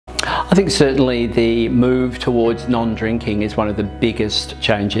I think certainly the move towards non-drinking is one of the biggest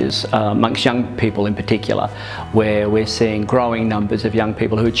changes amongst young people in particular, where we're seeing growing numbers of young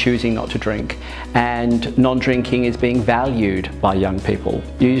people who are choosing not to drink, and non-drinking is being valued by young people.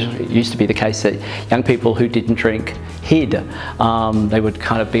 Usually, it used to be the case that young people who didn't drink hid. They would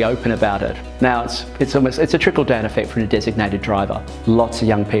kind of be open about it. Now it's a trickle-down effect from a designated driver. Lots of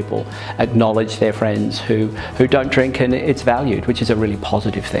young people acknowledge their friends who don't drink, and it's valued, which is a really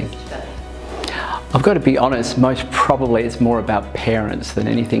positive thing. I've got to be honest, most probably it's more about parents than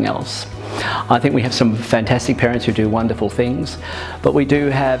anything else. I think we have some fantastic parents who do wonderful things, but we do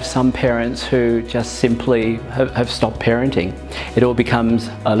have some parents who just simply have stopped parenting. It all becomes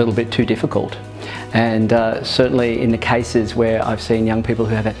a little bit too difficult. And certainly in the cases where I've seen young people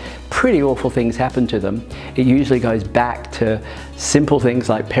who have had pretty awful things happen to them, it usually goes back to simple things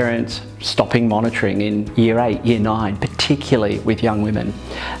like parents stopping monitoring in year 8, year 9, particularly with young women.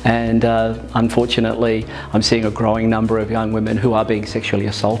 And unfortunately, I'm seeing a growing number of young women who are being sexually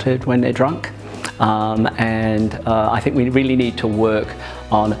assaulted when they're drunk. I think we really need to work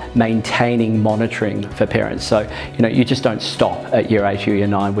on maintaining monitoring for parents. So, you just don't stop at year 8 or year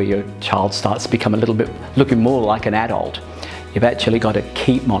 9 where your child starts to become a little bit looking more like an adult. You've actually got to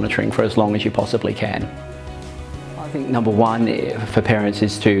keep monitoring for as long as you possibly can. I think number one for parents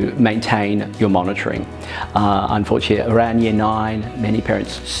is to maintain your monitoring. Unfortunately, around year 9, many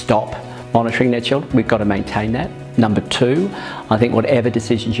parents stop monitoring their children. We've got to maintain that. Number 2, I think whatever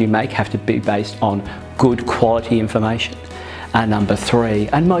decisions you make have to be based on good quality information. And number 3,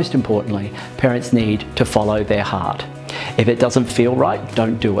 and most importantly, parents need to follow their heart. If it doesn't feel right,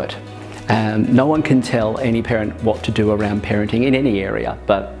 don't do it. No one can tell any parent what to do around parenting in any area,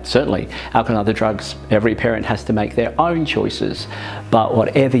 but certainly alcohol and other drugs, every parent has to make their own choices. But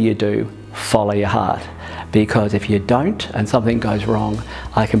whatever you do, follow your heart. Because if you don't and something goes wrong,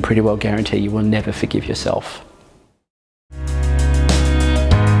 I can pretty well guarantee you will never forgive yourself.